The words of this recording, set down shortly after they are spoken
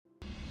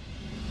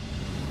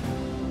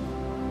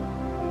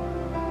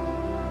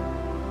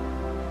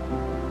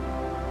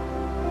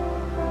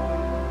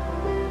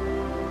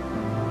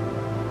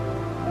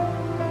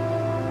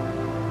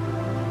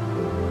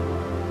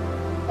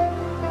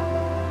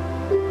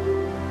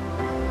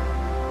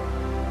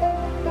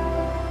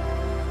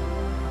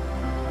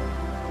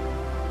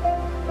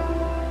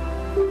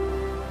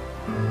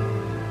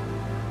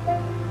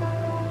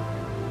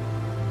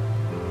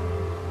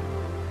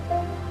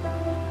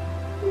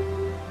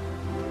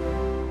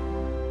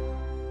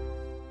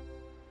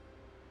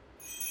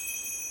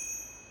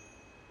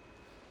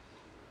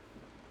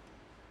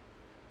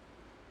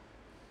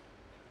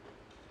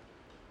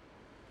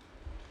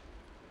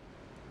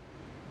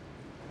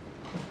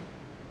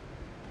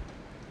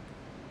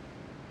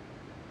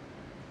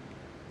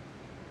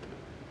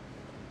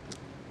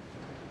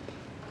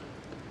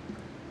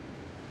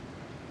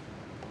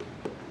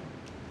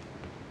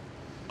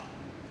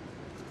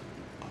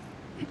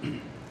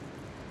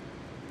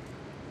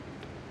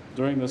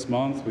During this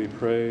month, we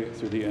pray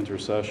through the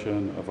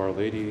intercession of Our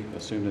Lady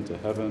assumed into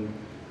heaven,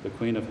 the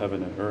Queen of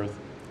heaven and earth,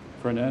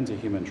 for an end to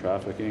human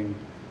trafficking,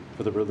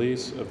 for the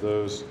release of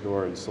those who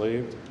are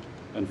enslaved,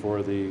 and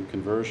for the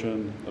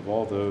conversion of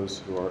all those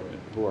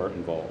who are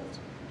involved.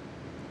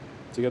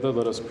 Together,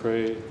 let us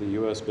pray the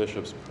U.S.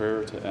 Bishop's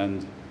prayer to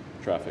end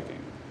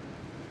trafficking.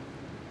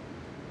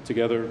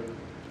 Together,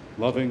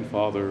 loving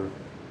Father,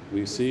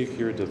 we seek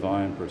your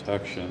divine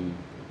protection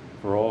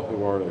for all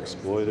who are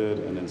exploited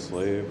and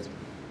enslaved,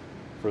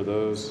 for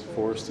those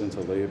forced into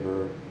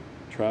labor,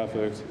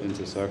 trafficked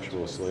into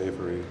sexual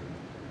slavery,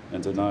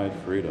 and denied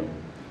freedom.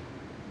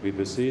 We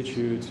beseech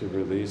you to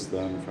release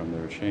them from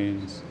their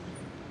chains,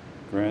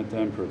 grant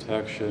them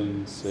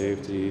protection,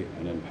 safety,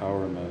 and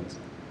empowerment,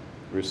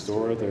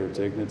 restore their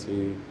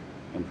dignity,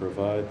 and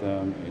provide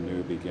them a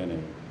new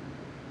beginning.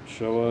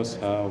 Show us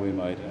how we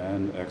might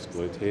end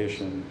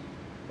exploitation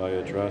by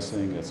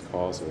addressing its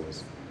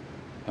causes.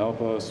 Help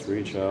us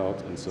reach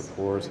out and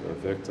support our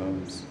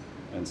victims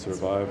and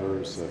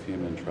survivors of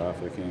human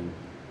trafficking.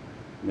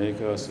 Make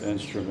us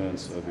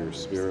instruments of your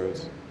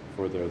Spirit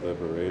for their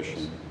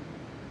liberation.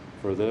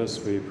 For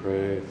this we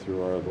pray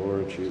through our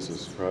Lord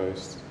Jesus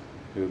Christ,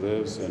 who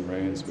lives and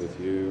reigns with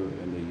you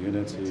in the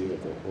unity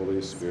of the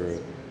Holy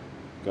Spirit,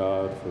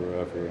 God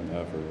forever and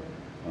ever.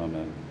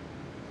 Amen.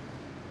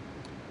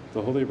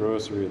 The Holy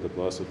Rosary of the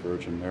Blessed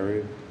Virgin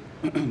Mary,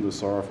 the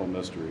Sorrowful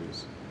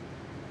Mysteries.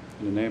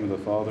 In the name of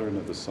the Father, and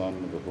of the Son,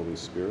 and of the Holy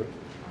Spirit.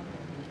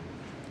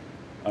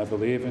 I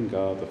believe in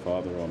God, the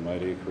Father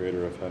Almighty,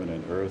 creator of heaven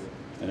and earth,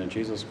 and in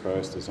Jesus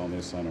Christ, his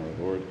only Son,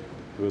 our Lord,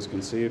 who was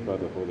conceived by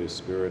the Holy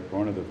Spirit,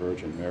 born of the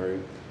Virgin Mary.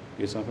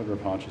 He suffered under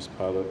Pontius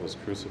Pilate, was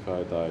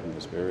crucified, died, and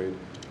was buried.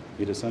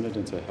 He descended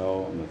into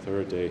hell. On the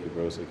third day he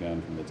rose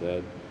again from the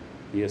dead.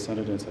 He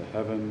ascended into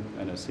heaven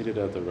and is seated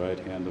at the right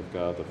hand of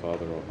God, the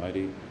Father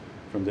Almighty.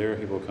 From there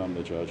he will come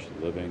to judge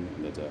the living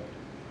and the dead.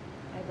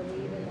 I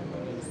believe in the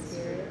Holy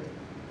Spirit,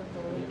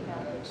 the Holy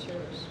Catholic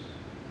Church,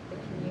 the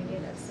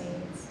communion of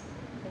saints,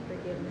 the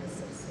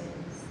forgiveness of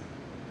sins,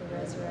 the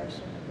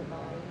resurrection of the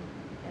body,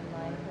 and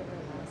life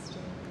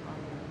everlasting.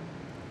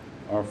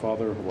 Amen. Our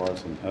Father, who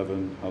art in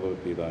heaven,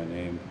 hallowed be thy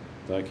name.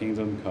 Thy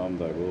kingdom come,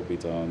 thy will be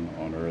done,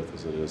 on earth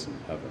as it is in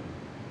heaven.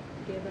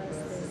 Give us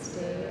this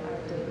day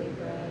our daily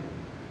bread,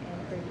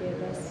 and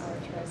forgive us our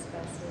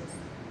trespasses,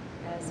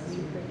 as we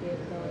forgive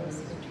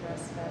those who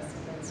trespass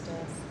against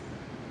us.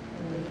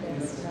 And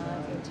lead us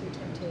not into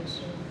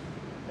temptation,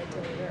 but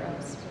deliver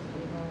us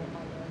from evil.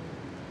 Amen.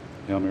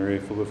 Hail Mary,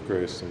 full of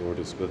grace, the Lord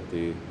is with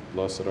thee.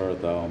 Blessed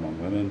art thou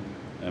among women,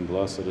 and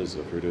blessed is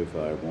the fruit of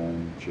thy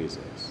womb,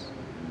 Jesus.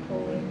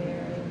 Holy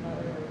Mary,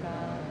 Mother of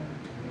God,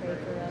 pray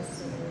for us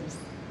sinners,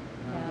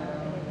 now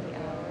and at the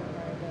hour of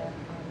our death.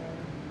 Amen.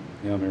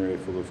 Hail Mary,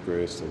 full of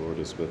grace, the Lord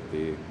is with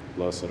thee.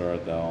 Blessed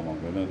art thou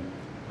among women,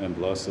 and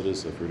blessed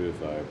is the fruit of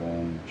thy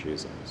womb,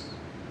 Jesus.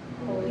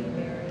 Holy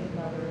Mary,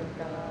 Mother of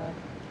God,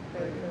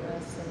 pray for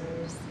us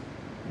sinners,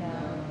 now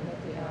and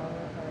at the hour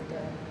of our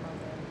death.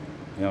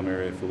 Amen. Hail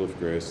Mary, full of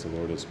grace, the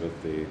Lord is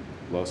with thee.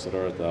 Blessed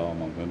art thou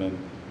among women,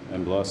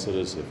 and blessed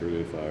is the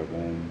fruit of thy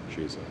womb,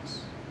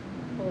 Jesus.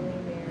 Holy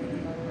Mary,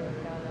 Mother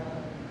of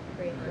God,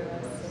 pray for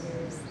us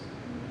sinners,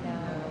 now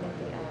and at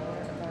the hour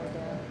of our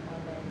death.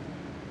 Amen.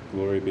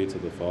 Glory be to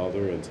the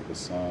Father, and to the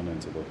Son,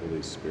 and to the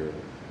Holy Spirit.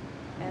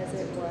 As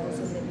it was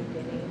in the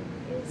beginning,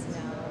 is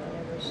now, and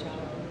ever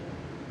shall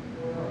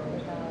be, world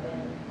without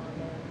end.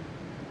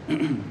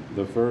 Amen.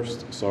 The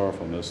first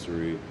sorrowful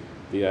mystery,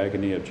 the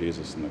agony of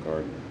Jesus in the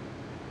garden.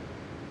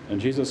 And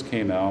Jesus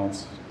came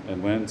out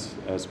and went,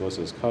 as was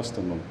his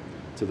custom,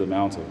 to the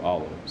Mount of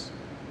Olives,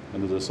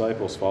 and the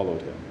disciples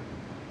followed him.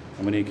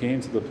 And when he came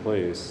to the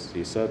place,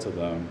 he said to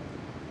them,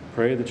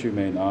 "Pray that you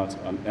may not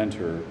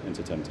enter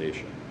into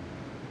temptation."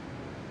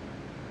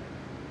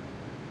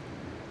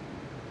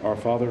 Our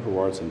Father, who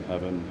art in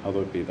heaven,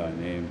 hallowed be thy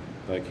name.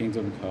 Thy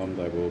kingdom come,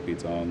 thy will be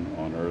done,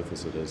 on earth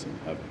as it is in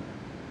heaven.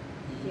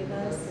 Give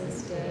us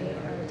this day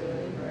our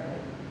daily bread,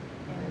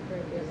 and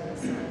forgive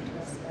us our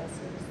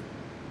trespasses,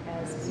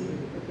 as we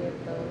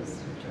forgive those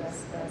who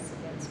trespass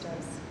against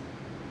us.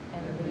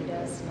 And lead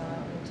us not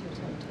into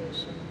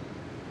temptation,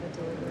 but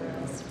deliver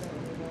us from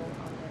evil.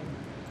 Amen.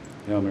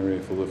 Hail Mary,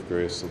 full of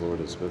grace, the Lord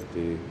is with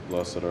thee.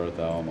 Blessed art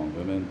thou among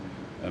women,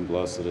 and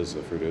blessed is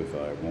the fruit of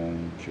thy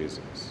womb,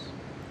 Jesus.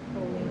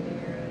 Holy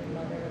Mary,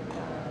 Mother of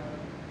God,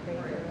 pray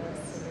for us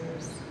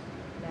sinners,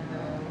 now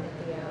and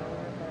at the hour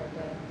of our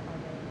death.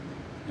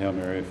 Amen. Hail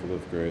Mary, full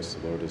of grace,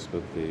 the Lord is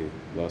with thee.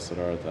 Blessed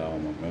art thou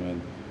among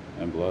women,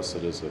 and blessed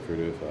is the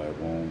fruit of thy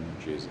womb,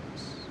 Jesus.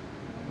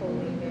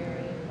 Holy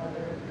Mary,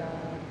 Mother of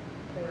God,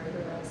 pray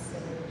for us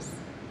sinners,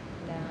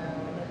 now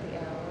and at the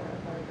hour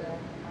of our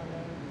death.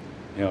 Amen.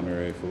 Hail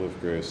Mary, full of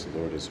grace, the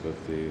Lord is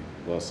with thee.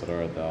 Blessed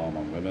art thou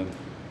among women,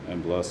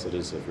 and blessed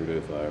is the fruit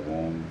of thy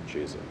womb,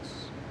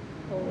 Jesus.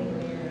 Holy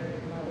Mary,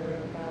 Mother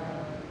of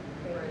God,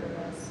 pray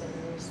for us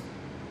sinners,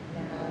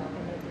 now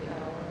and at the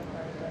hour of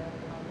our death.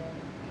 Amen.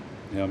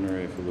 Hail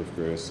Mary, full of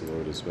grace, the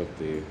Lord is with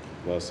thee.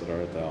 Blessed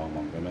art thou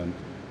among women,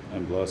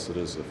 and blessed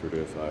is the fruit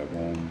of thy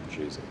womb,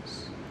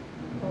 Jesus.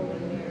 Holy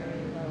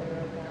Mary, Mother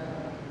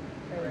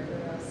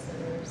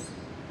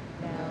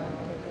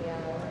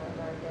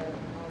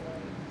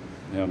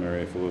Hail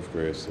Mary, full of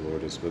grace, the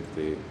Lord is with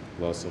thee.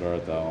 Blessed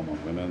art thou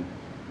among women,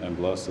 and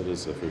blessed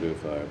is the fruit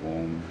of thy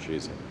womb,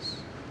 Jesus.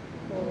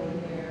 Holy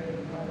Mary,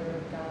 Mother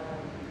of God,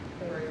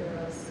 pray for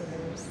us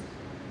sinners,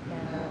 now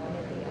and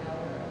at the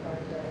hour of our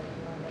death.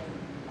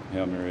 Amen.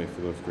 Hail Mary,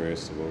 full of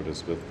grace, the Lord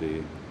is with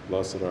thee.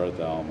 Blessed art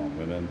thou among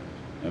women,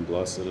 and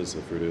blessed is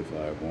the fruit of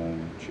thy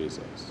womb,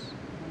 Jesus.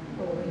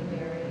 Holy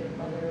Mary,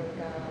 Mother of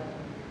God,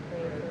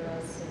 pray for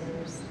us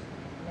sinners,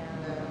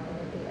 now and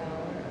at the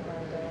hour of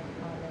our death.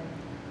 Amen.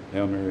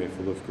 Hail Mary,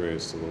 full of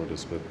grace, the Lord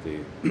is with thee.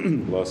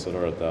 Blessed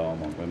art thou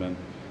among women,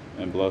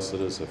 and blessed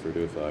is the fruit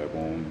of thy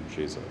womb,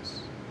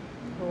 Jesus.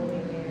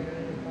 Holy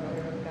Mary,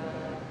 Mother of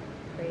God,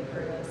 pray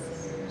for us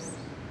sinners,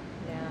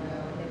 now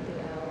and at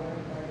the hour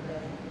of our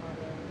death.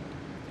 Amen.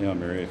 Hail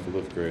Mary, full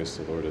of grace,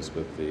 the Lord is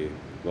with thee.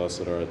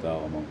 Blessed art thou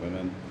among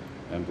women,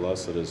 and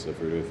blessed is the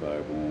fruit of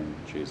thy womb,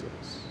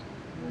 Jesus.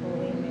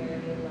 Holy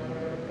Mary,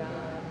 Mother of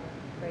God,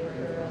 pray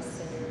for us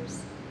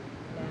sinners,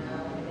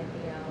 now and at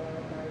the hour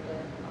of our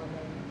death.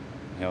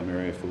 Amen. Hail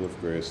Mary, full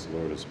of grace, the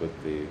Lord is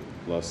with thee.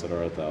 Blessed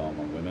art thou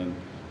among women,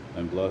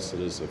 and blessed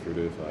is the fruit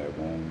of thy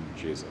womb,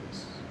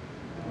 Jesus.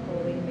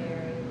 Holy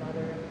Mary,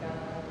 Mother of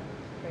God,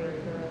 pray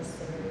for us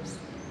sinners,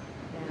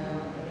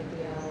 now and at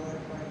the hour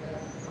of our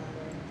death.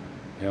 Amen.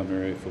 Hail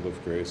Mary, full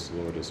of grace, the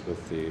Lord is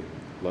with thee.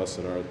 Blessed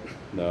art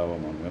thou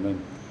among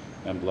women,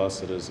 and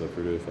blessed is the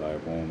fruit of thy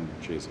womb,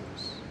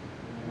 Jesus.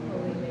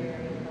 Holy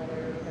Mary,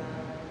 Mother of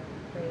God,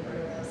 pray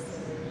for us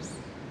sinners,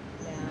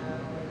 now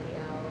and at the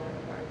hour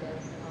of our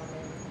death.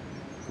 Amen.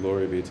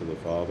 Glory be to the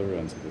Father,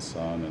 and to the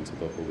Son, and to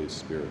the Holy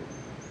Spirit.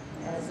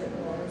 As it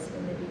was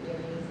in the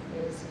beginning,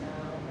 is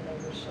now, and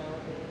ever shall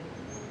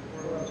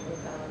be, world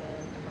without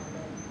end.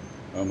 Amen.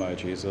 O my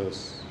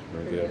Jesus,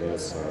 forgive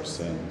us our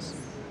sins,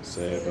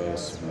 save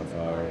us from the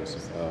fires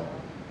of hell,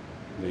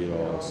 lead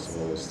all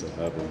souls to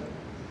heaven,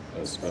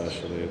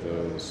 especially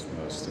those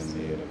most in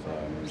need of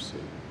thy mercy.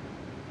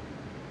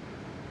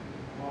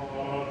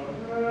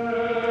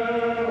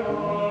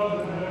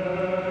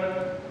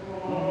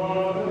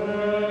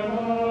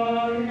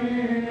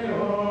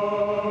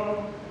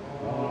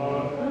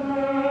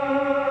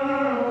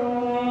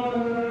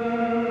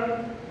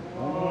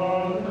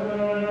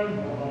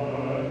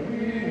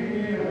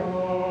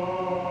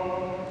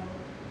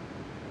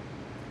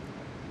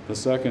 The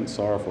second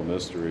sorrowful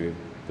mystery,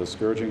 the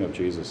scourging of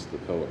Jesus at the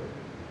pillar.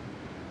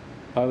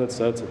 Pilate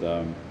said to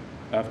them,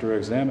 after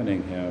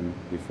examining him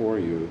before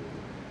you,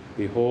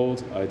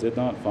 behold, I did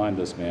not find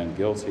this man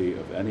guilty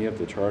of any of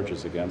the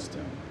charges against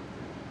him.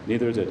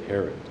 Neither did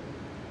Herod,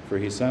 for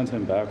he sent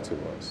him back to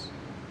us.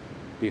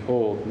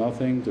 Behold,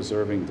 nothing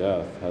deserving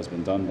death has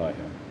been done by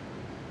him.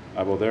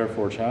 I will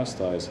therefore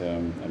chastise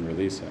him and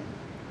release him.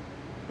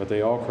 But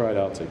they all cried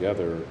out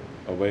together,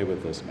 away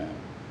with this man.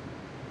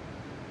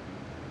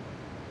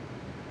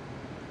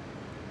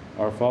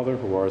 Our Father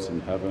who art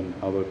in heaven,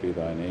 hallowed be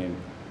thy name.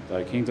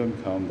 Thy kingdom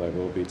come, thy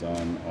will be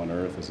done, on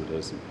earth as it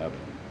is in heaven.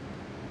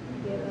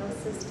 Give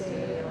us this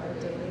day our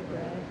daily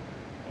bread,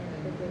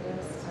 and forgive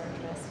us our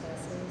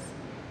trespasses,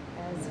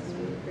 as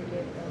we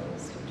forgive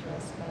those who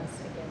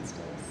trespass against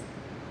us.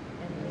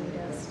 And lead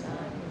us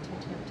not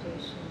into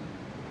temptation,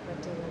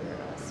 but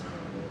deliver us from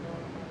evil.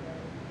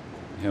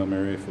 Amen. Hail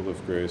Mary, full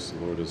of grace,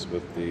 the Lord is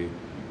with thee.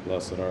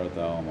 Blessed art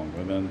thou among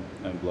women,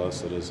 and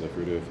blessed is the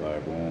fruit of thy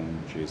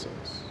womb,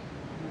 Jesus.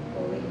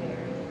 Holy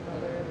Mary,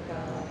 Mother of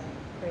God,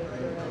 pray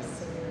for us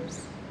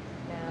sinners,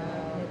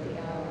 now and at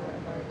the hour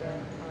of our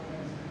death.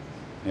 Amen.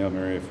 Hail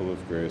Mary, full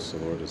of grace, the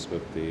Lord is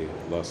with thee.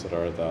 Blessed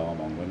art thou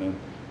among women,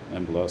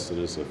 and blessed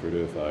is the fruit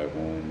of thy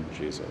womb,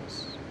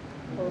 Jesus.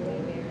 Holy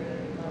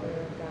Mary,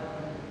 Mother of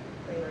God,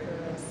 pray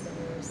for us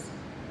sinners,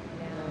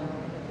 now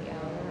and at the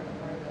hour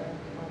of our death.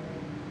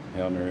 Amen.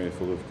 Hail Mary,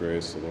 full of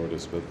grace, the Lord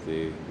is with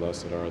thee.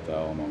 Blessed art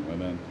thou among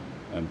women,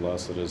 and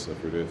blessed is the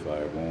fruit of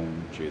thy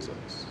womb,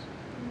 Jesus.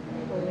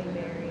 Holy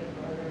Mary,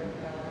 Mother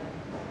of God,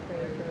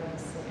 pray for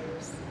us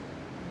sinners,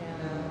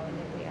 now and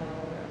at the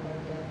hour of our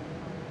death.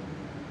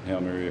 Amen.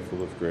 Hail Mary,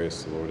 full of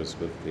grace, the Lord is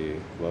with thee.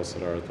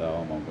 Blessed art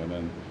thou among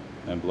women,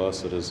 and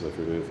blessed is the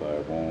fruit of thy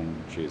womb,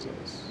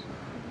 Jesus.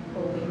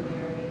 Holy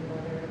Mary,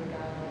 Mother of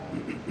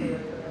God, pray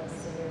for us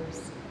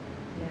sinners,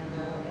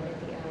 now and at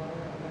the hour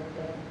of our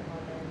death.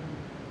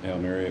 Amen. Hail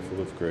Mary,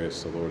 full of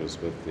grace, the Lord is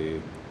with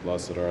thee.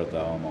 Blessed art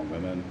thou among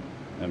women,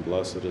 and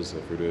blessed is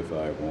the fruit of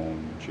thy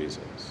womb,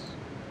 Jesus.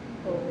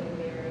 Holy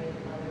Mary,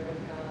 Mother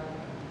of God,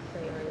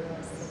 pray for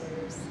us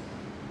sinners,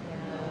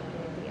 now and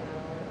at the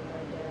hour of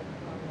our death.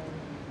 Amen.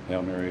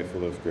 Hail Mary,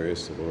 full of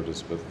grace, the Lord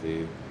is with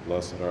thee.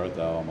 Blessed art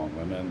thou among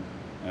women,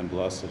 and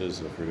blessed is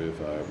the fruit of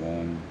thy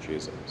womb,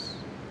 Jesus.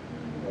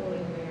 Holy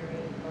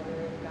Mary,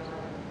 Mother of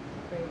God,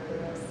 pray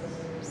for us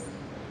sinners,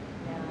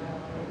 now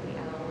and at the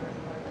hour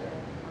of our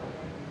death.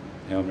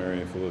 Amen. Hail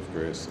Mary, full of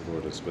grace, the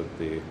Lord is with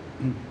thee.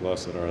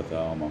 Blessed art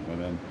thou among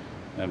women,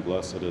 and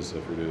blessed is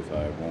the fruit of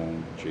thy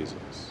womb,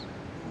 Jesus.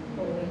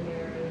 Holy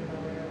Mary,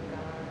 Mother of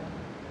God,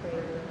 pray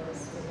for us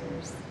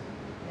sinners,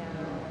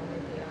 now and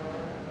at the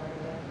hour of our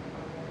death.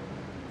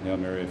 Amen. Hail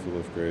Mary, full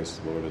of grace,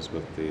 the Lord is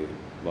with thee.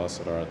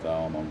 Blessed art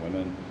thou among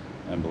women,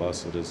 and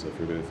blessed is the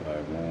fruit of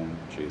thy womb,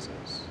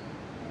 Jesus.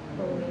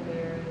 Holy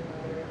Mary,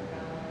 Mother of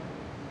God,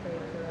 pray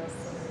for us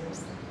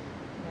sinners,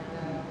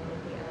 now and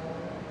at the hour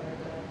of our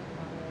death.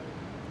 Amen.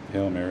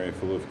 Hail Mary,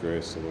 full of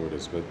grace, the Lord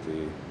is with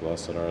thee.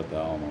 Blessed art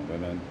thou among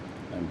women,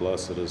 and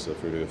blessed is the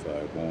fruit of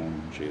thy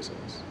womb,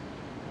 Jesus.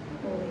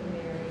 Holy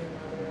Mary,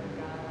 Mother of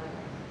God,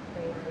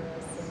 pray for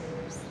us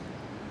sinners,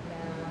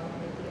 now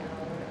and at the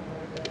hour of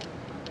our death.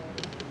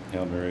 Amen.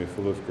 Hail Mary,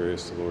 full of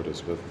grace, the Lord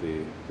is with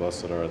thee.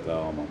 Blessed art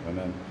thou among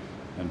women,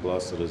 and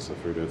blessed is the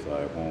fruit of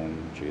thy womb,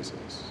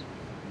 Jesus.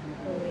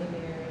 Holy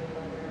Mary,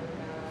 Mother of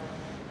God,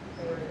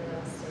 pray for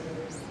us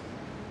sinners,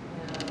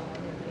 now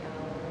and at the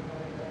hour of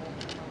our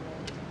death.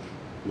 Amen.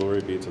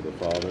 Glory be to the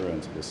Father,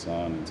 and to the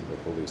Son, and to the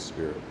Holy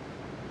Spirit.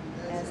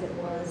 As it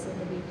was in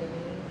the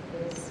beginning,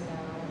 is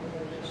now, and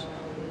ever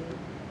shall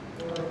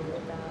be, world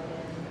without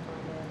end.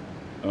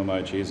 Amen. O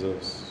my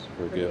Jesus,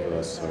 forgive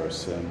us our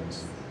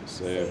sins,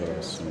 save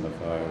us from the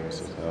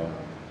fires of hell,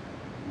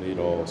 lead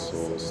all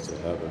souls to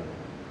heaven,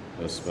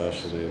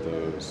 especially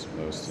those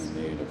most in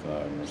need of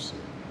thy mercy.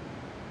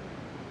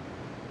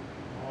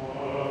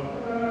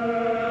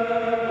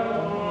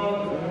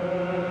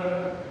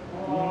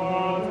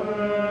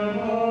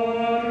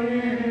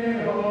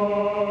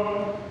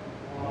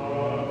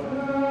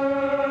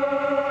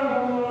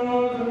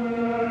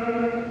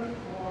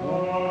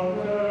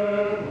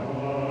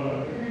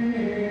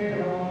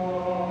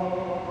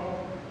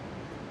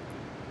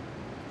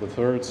 The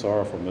third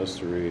sorrowful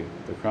mystery,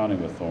 the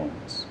crowning with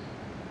thorns.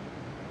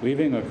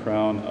 Weaving a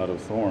crown out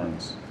of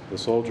thorns, the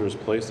soldiers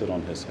placed it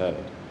on his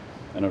head,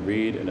 and a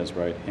reed in his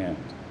right hand.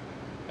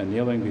 And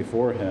kneeling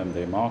before him,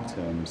 they mocked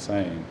him,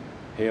 saying,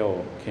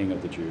 "Hail, King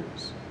of the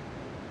Jews."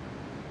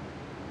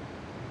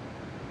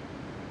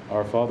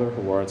 Our Father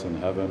who art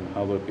in heaven,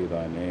 hallowed be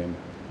thy name.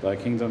 Thy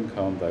kingdom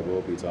come, thy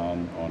will be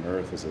done, on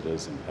earth as it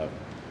is in heaven.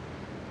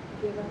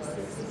 Give us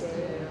this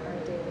day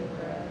our daily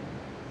bread,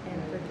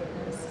 and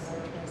forgive us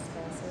our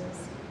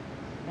trespasses,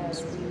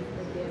 as we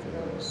forgive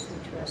those who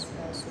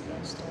trespass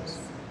against us.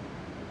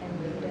 And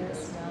lead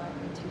us not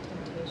into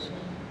temptation,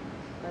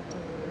 but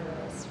deliver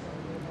us from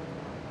evil.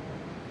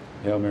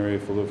 Amen. Hail Mary,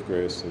 full of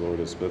grace, the Lord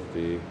is with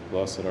thee.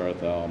 Blessed art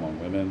thou among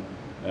women,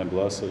 and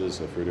blessed is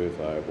the fruit of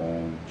thy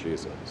womb,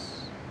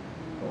 Jesus.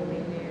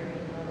 Holy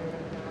Mary, Mother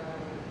of God,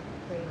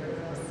 pray for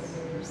us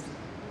sinners,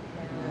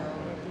 now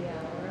and at the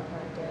hour of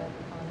our death.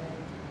 Amen.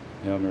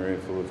 Hail Mary,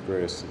 full of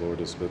grace, the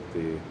Lord is with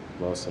thee.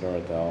 Blessed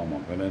art thou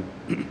among women,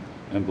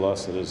 and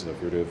blessed is the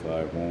fruit of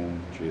thy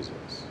womb,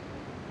 Jesus.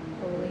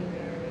 Holy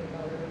Mary,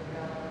 Mother of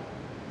God,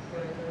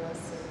 pray for us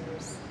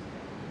sinners,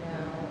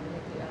 now and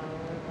at the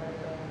hour of our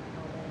death.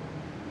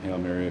 Amen. Hail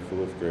Mary,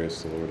 full of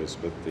grace, the Lord is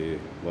with thee.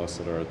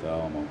 Blessed art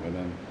thou among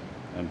women,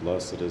 and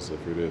blessed is the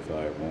fruit of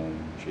thy womb,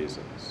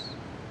 Jesus.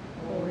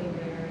 Holy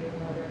Mary,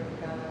 Mother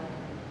of God,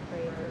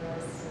 pray for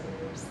us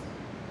sinners,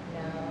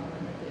 now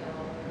and at the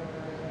hour of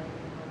our death.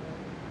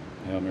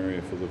 Amen. Hail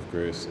Mary, full of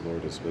grace, the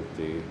Lord is with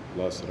thee.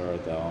 Blessed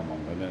art thou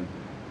among women,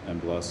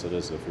 and blessed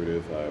is the fruit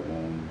of thy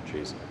womb,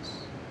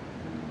 Jesus.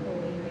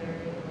 Holy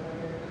Mary,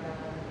 Mother of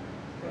God,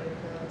 pray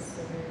for us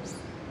sinners,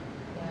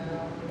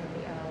 now and at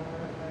the hour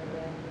of our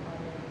death.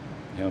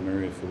 Amen. Hail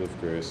Mary, full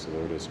of grace, the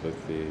Lord is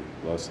with thee.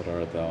 Blessed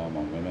art thou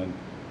among women,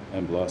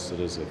 and blessed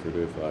is the fruit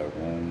of thy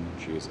womb,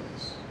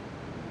 Jesus.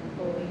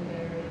 Holy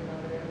Mary,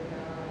 Mother of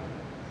God,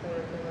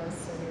 pray for us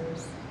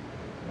sinners,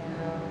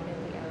 now and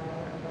at the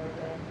hour of our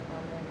death.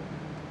 Amen.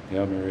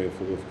 Hail Mary,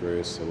 full of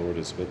grace, the Lord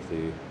is with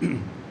thee.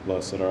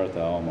 Blessed art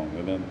thou among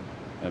women,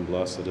 and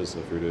blessed is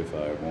the fruit of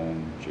thy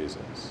womb,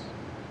 Jesus.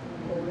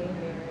 Holy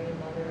Mary,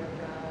 Mother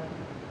of God,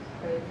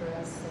 pray for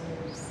us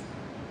sinners,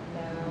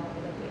 now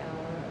and at the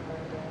hour of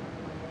our death.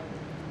 Amen.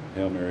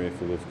 Hail Mary,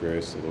 full of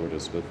grace, the Lord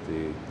is with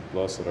thee.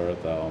 Blessed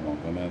art thou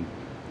among women,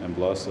 and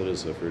blessed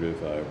is the fruit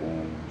of thy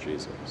womb,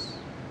 Jesus.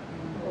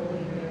 Holy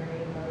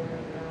Mary, Mother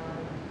of God,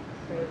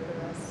 pray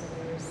for us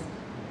sinners,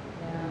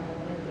 now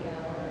and at the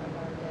hour of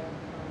our death.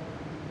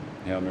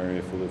 Amen. Hail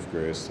Mary, full of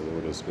grace, the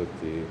Lord is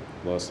with thee.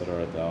 Blessed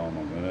art thou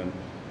among women,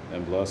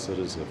 and blessed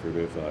is the fruit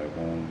of thy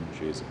womb,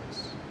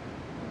 Jesus.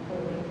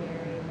 Holy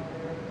Mary,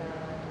 Mother of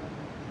God,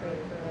 pray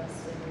for us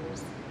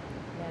sinners,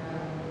 now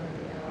and at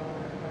the hour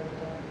of our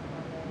death.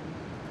 Amen.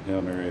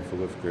 Hail Mary,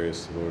 full of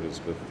grace, the Lord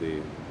is with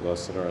thee.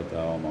 Blessed art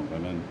thou among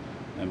women,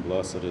 and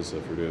blessed is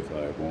the fruit of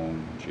thy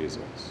womb,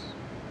 Jesus.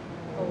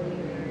 Holy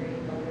Mary,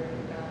 Mother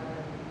of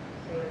God,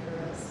 pray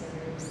for us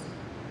sinners,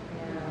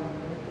 now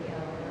and at the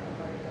hour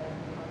of our death.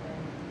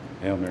 Amen.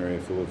 Hail Mary,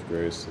 full of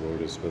grace, the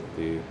Lord is with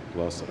thee.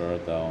 Blessed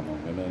art thou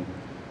among women,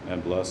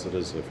 and blessed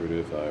is the fruit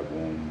of thy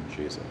womb,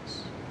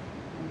 Jesus.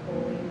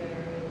 Holy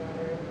Mary,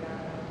 Mother of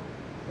God,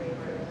 pray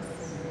for us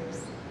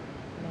sinners,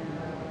 now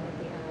and at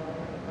the hour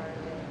of our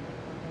death.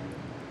 Amen.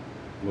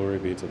 Glory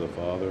be to the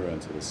Father,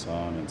 and to the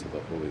Son, and to the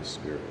Holy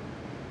Spirit.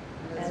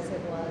 As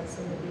it was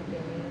in the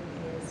beginning,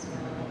 is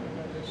now, and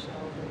ever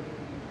shall be,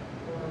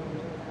 world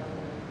without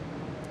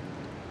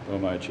end. O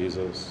my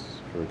Jesus,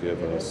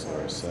 forgive us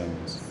our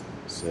sins,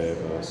 save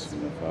us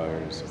from the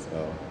fires of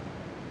hell,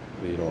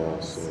 lead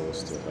all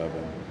souls to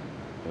heaven,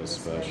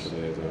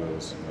 especially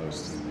those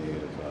most in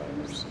need of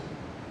thy mercy.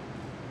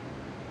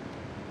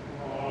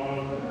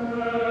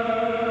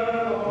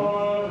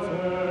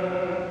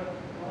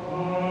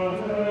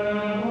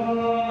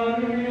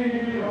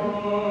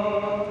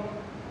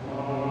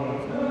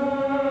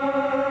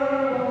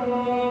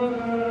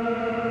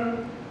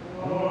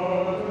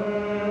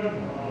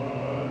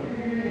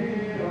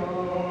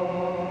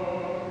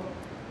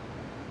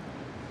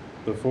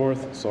 The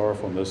fourth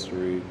sorrowful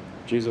mystery,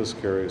 Jesus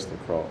carries the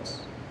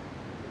cross.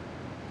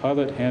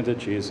 Pilate handed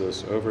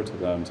Jesus over to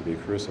them to be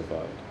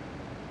crucified.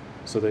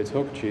 So they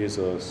took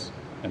Jesus,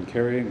 and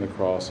carrying the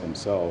cross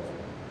himself,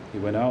 he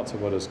went out to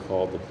what is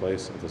called the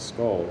place of the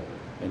skull,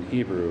 in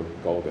Hebrew,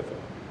 Golgotha.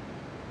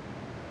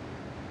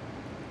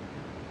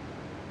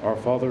 Our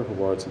Father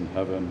who art in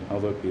heaven,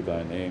 hallowed be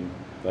thy name.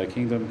 Thy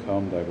kingdom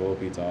come, thy will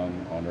be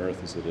done, on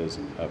earth as it is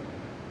in heaven.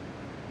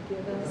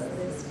 Give us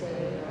this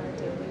day our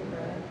daily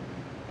bread,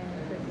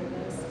 and forgive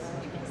us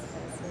our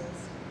trespasses,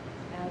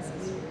 as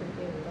we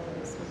forgive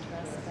those who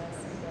trespass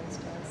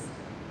against us.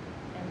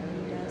 And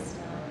lead us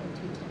not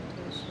into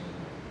temptation,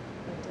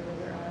 but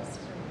deliver us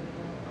from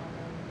evil.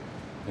 Amen.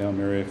 Hail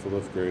Mary, full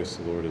of grace,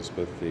 the Lord is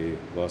with thee.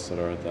 Blessed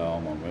art thou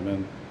among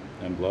women,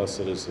 and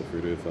blessed is the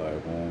fruit of thy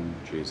womb,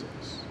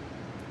 Jesus.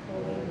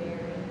 Holy Mary,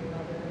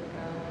 Mother of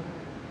God,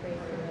 pray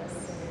for us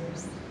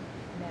sinners,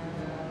 now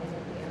and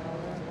at the hour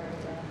of our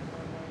death.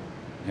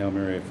 Amen. Hail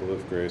Mary, full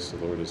of grace, the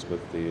Lord is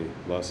with thee.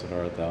 Blessed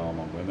art thou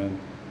among women,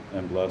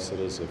 and blessed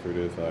is the fruit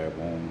of thy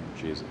womb,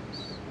 Jesus.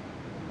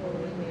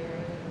 Holy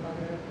Mary,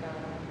 Mother of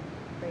God,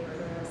 pray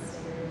for us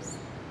sinners,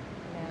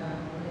 now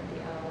and at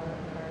the hour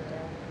of our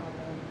death.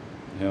 Amen.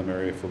 Hail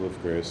Mary, full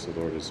of grace, the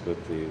Lord is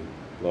with thee.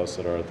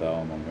 Blessed art thou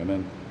among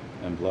women,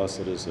 and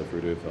blessed is the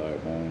fruit of thy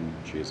womb,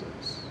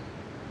 Jesus.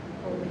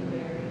 Holy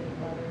Mary,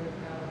 Mother of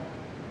God,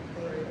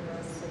 pray for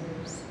us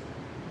sinners,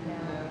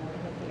 now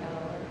and at the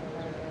hour of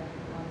our death.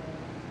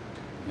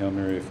 Amen. Hail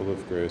Mary, full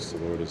of grace, the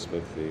Lord is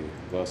with thee.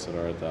 Blessed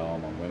art thou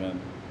among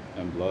women,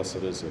 and blessed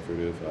is the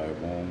fruit of thy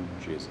womb,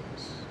 Jesus.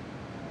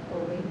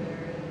 Holy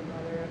Mary,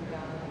 Mother of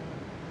God,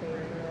 pray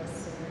for us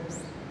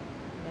sinners,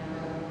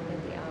 now and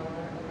at the hour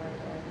of our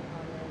death.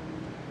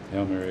 Amen.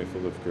 Hail Mary,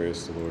 full of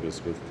grace, the Lord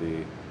is with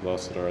thee.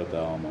 Blessed art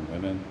thou among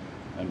women,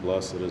 and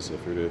blessed is the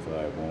fruit of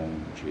thy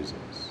womb,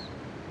 Jesus.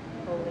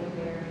 Holy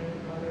Mary,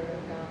 Mother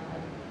of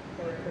God,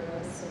 pray for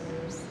us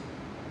sinners,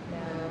 now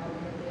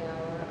and at the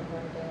hour of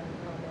our death.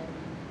 Amen.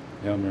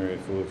 Hail Mary,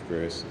 full of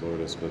grace, the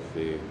Lord is with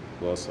thee.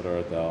 Blessed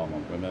art thou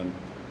among women,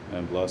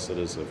 and blessed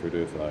is the fruit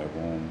of thy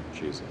womb,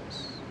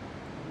 Jesus.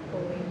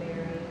 Holy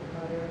Mary,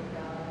 Mother of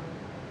God,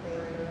 pray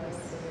for us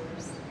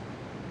sinners,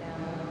 now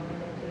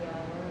and at the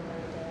hour of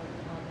our death.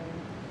 Amen.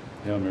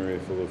 Hail Mary,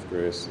 full of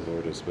grace, the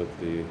Lord is with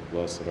thee.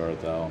 Blessed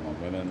art thou among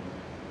women,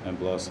 and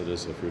blessed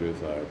is the fruit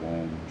of thy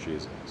womb,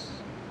 Jesus.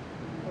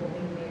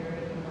 Holy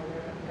Mary,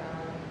 Mother of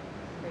God,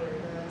 pray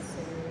for us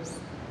sinners,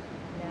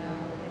 now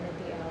and at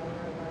the hour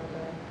of our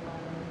death.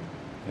 Amen.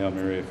 Hail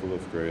Mary, full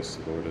of grace,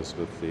 the Lord is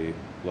with thee.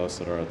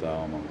 Blessed art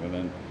thou among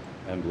women,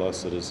 and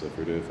blessed is the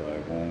fruit of thy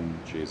womb,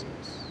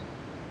 Jesus.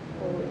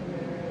 Holy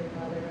Mary,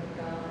 Mother of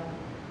God,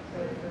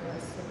 pray for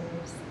us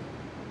sinners,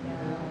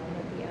 now and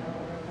at the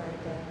hour of our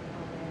death.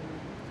 Amen.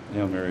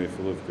 Hail Mary,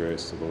 full of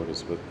grace, the Lord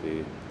is with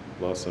thee.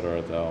 Blessed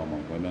art thou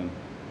among women,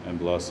 and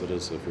blessed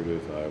is the fruit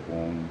of thy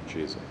womb,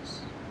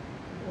 Jesus.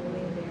 Holy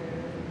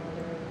Mary,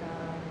 Mother of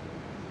God,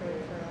 pray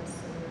for us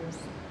sinners,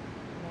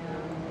 now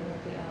and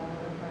at the hour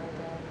of our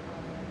death.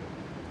 Amen.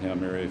 Hail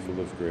Mary, full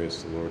of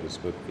grace, the Lord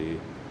is with thee.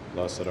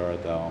 Blessed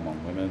art thou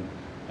among women,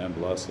 and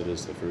blessed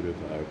is the fruit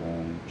of thy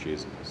womb,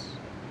 Jesus.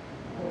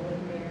 Holy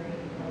Mary,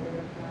 Mother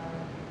of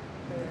God,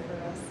 pray for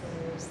us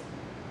sinners,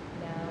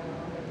 now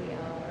and at the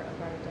hour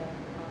of our death.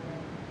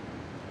 Amen.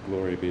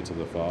 Glory be to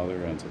the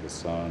Father, and to the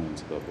Son, and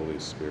to the Holy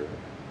Spirit.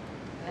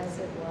 As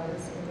it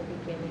was in the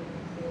beginning,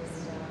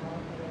 is now,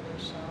 and ever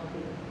shall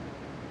be,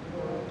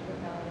 world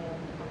without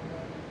end.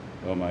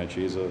 Amen. O my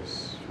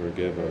Jesus,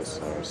 forgive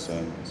us our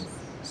sins,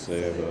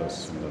 save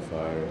us from the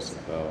fires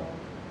of hell,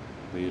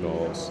 lead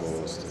all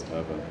souls to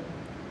heaven,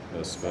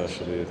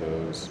 especially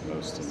those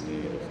most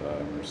in need of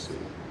thy mercy.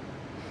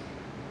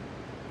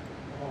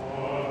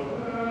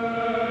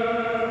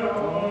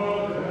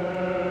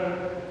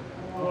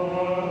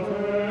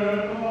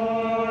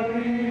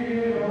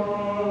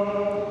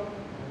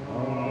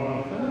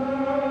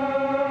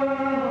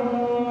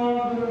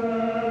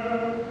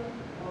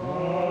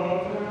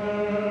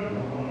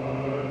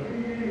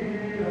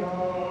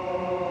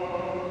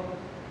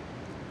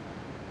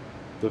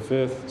 The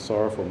fifth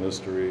sorrowful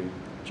mystery,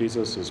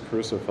 Jesus is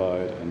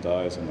crucified and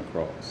dies on the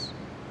cross.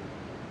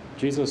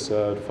 Jesus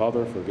said,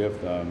 Father,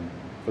 forgive them,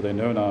 for they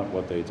know not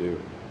what they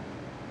do.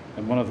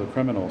 And one of the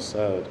criminals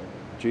said,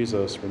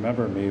 Jesus,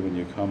 remember me when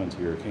you come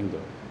into your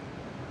kingdom.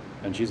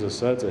 And Jesus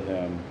said to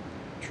him,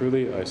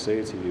 Truly I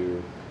say to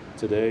you,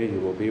 today you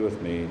will be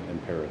with me in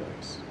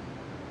paradise.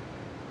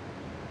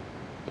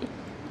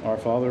 Our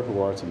Father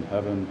who art in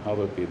heaven,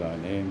 hallowed be thy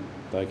name.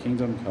 Thy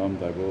kingdom come,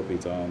 thy will be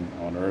done,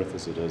 on earth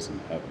as it is in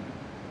heaven.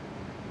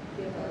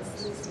 Give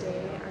us this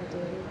day our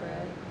daily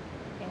bread,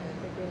 and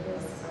forgive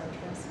us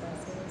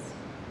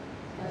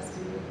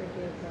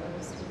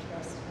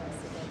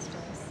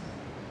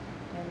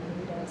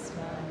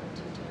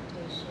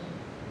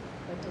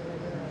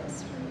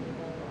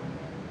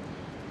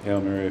Hail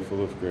Mary,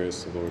 full of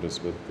grace, the Lord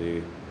is with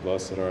thee.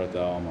 Blessed art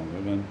thou among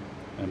women,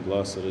 and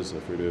blessed is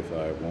the fruit of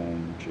thy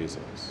womb,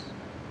 Jesus.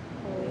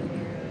 Holy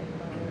Mary,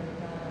 Mother of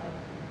God,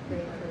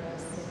 pray for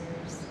us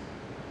sinners,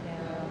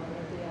 now and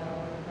at the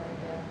hour of our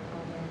death.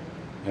 Amen.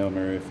 Hail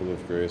Mary, full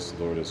of grace,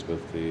 the Lord is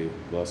with thee.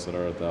 Blessed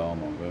art thou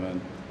among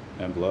women,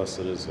 and blessed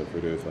is the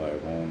fruit of thy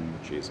womb,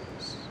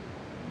 Jesus.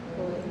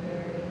 Holy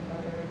Mary,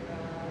 Mother of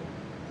God,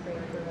 pray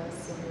for us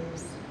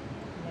sinners,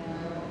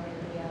 now and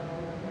at the hour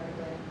of our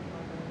death.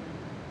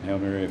 Amen. Hail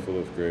Mary, full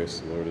of grace,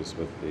 the Lord is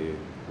with thee.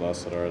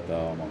 Blessed art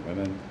thou among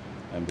women,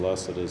 and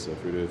blessed is the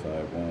fruit of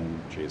thy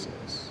womb,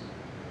 Jesus.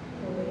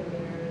 Holy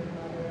Mary,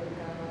 Mother of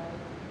God,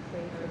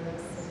 pray for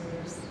us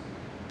sinners,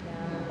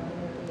 now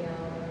and at the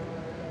hour of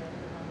our death.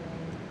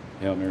 Amen.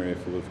 Hail Mary,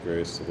 full of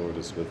grace, the Lord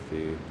is with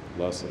thee.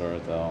 Blessed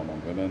art thou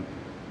among women,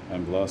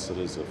 and blessed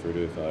is the fruit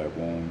of thy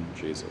womb,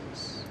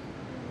 Jesus.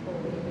 Holy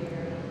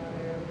Mary,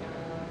 Mother of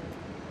God,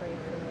 pray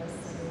for us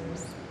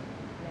sinners,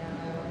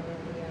 now and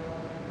at the hour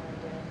of our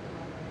death.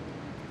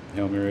 Amen.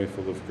 Hail Mary,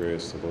 full of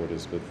grace, the Lord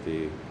is with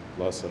thee.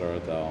 Blessed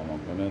art thou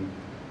among women,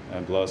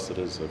 and blessed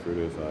is the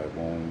fruit of thy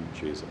womb,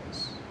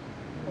 Jesus.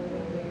 Holy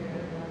Mary,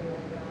 Mother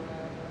of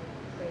God,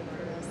 pray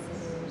for us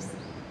sinners,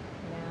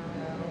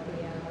 now and at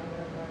the hour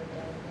of our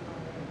death.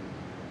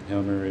 Amen.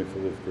 Hail Mary,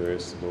 full of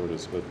grace, the Lord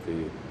is with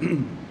thee.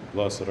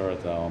 Blessed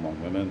art thou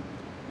among women,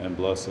 and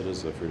blessed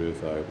is the fruit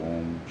of thy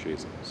womb,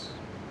 Jesus.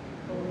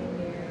 Holy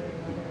Mary,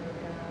 Mother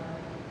of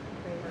God,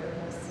 pray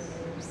for us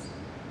sinners,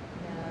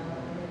 now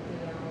and at the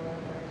hour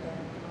of our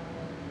death.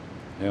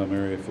 Amen. Hail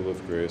Mary, full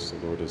of grace,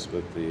 the Lord is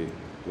with thee.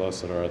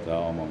 Blessed art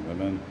thou among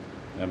women,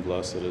 and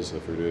blessed is the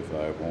fruit of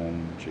thy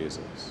womb,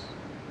 Jesus.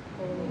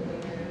 Holy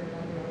Mary,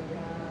 Mother of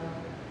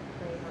God,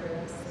 pray for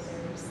us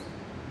sinners,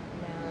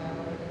 now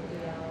and at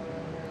the hour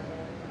of our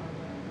death.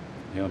 Amen.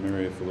 Hail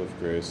Mary, full of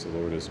grace, the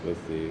Lord is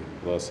with thee.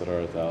 Blessed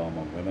art thou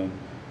among women,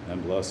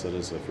 and blessed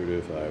is the fruit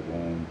of thy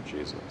womb,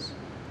 Jesus.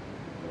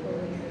 Holy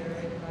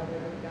Mary,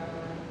 Mother of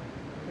God,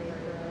 pray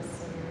for us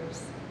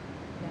sinners,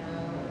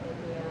 now and at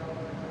the hour of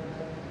our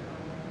death.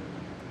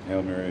 Amen.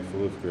 Hail Mary,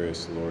 full of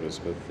grace, the Lord is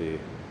with thee.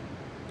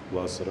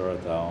 Blessed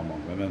art thou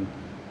among women,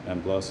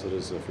 and blessed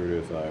is the fruit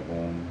of thy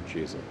womb,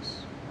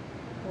 Jesus.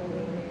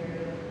 Holy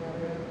Mary,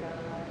 Mother of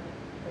God,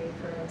 pray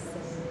for us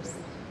sinners,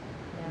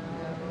 now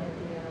and at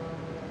the hour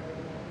of our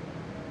death.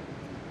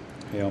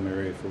 Amen. Hail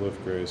Mary, full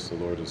of grace, the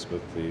Lord is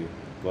with thee.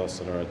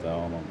 Blessed art thou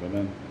among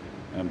women,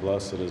 and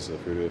blessed is the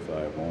fruit of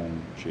thy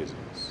womb,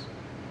 Jesus.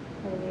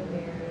 Holy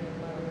Mary,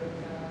 Mother of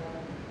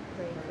God,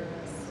 pray for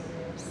us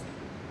sinners,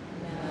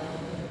 now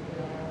and at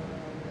the hour of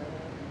our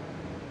death.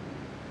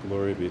 Amen.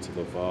 Glory be to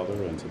the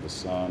Father, and to the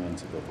Son, and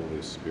to the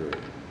Holy Spirit.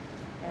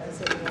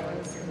 As it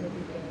was in the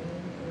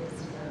beginning,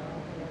 is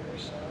now, and ever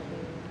shall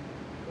be,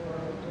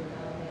 world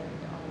without end.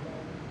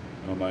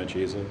 Amen. O my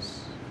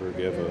Jesus,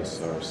 forgive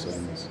us our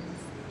sins,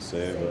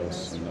 save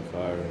us from the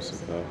fires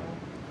of hell,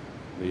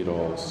 lead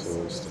all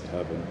souls to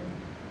heaven,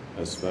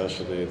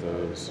 especially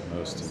those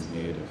most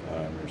in need of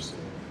thy mercy.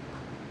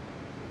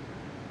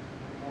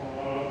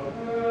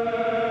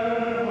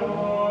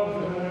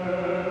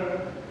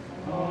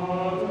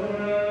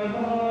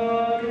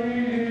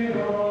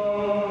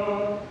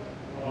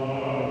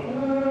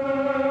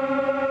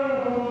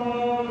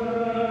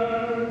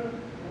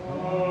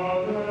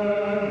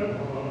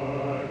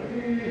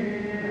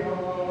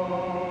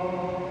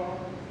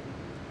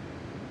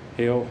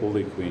 Hail,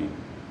 Holy Queen,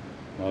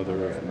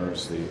 Mother of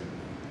mercy,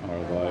 our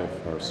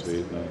life, our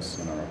sweetness,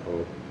 and our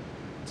hope.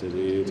 To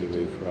thee do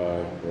we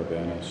cry, poor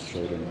banished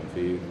children of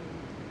Eve.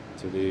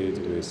 To thee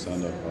do we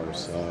send up our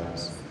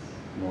sighs,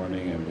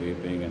 mourning and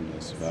weeping in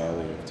this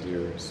valley of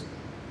tears.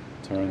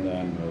 Turn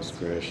then, most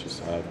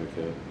gracious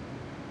Advocate,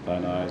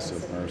 thine eyes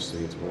of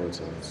mercy towards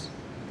us,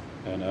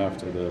 and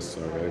after this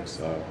our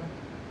exile,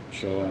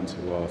 show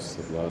unto us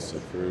the blessed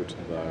fruit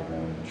of thy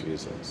womb,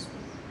 Jesus.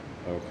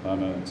 O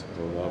clement,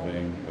 O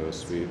loving, O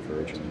sweet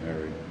Virgin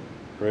Mary,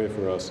 pray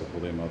for us, O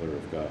Holy Mother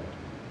of God.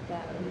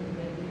 That we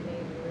may be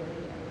made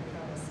worthy of the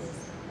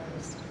promises of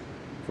Christ.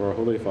 For our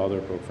Holy Father,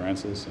 Pope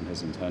Francis, and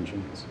his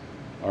intentions,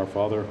 our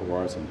Father who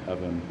art in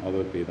heaven,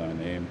 hallowed be thy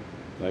name.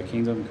 Thy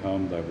kingdom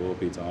come, thy will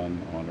be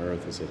done, on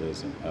earth as it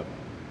is in heaven.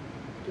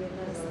 Give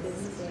us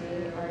this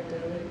day our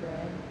daily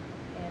bread,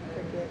 and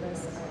forgive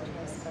us our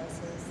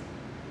trespasses,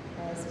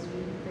 as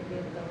we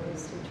forgive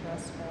those who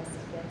trespass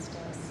against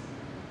us.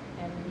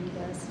 And lead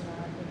us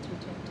not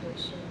into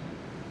temptation,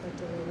 but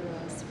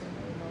deliver us from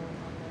evil.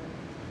 Amen.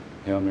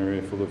 Hail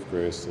Mary, full of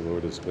grace, the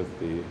Lord is with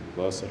thee.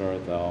 Blessed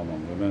art thou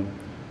among women,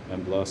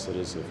 and blessed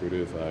is the fruit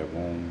of thy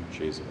womb,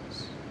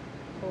 Jesus.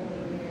 Holy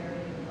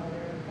Mary,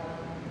 Mother of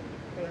God,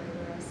 pray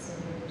for us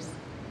sinners,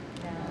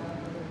 now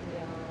and at the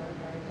hour of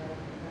our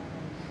death.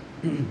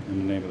 Amen.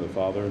 In the name of the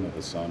Father, and of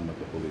the Son, and of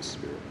the Holy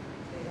Spirit.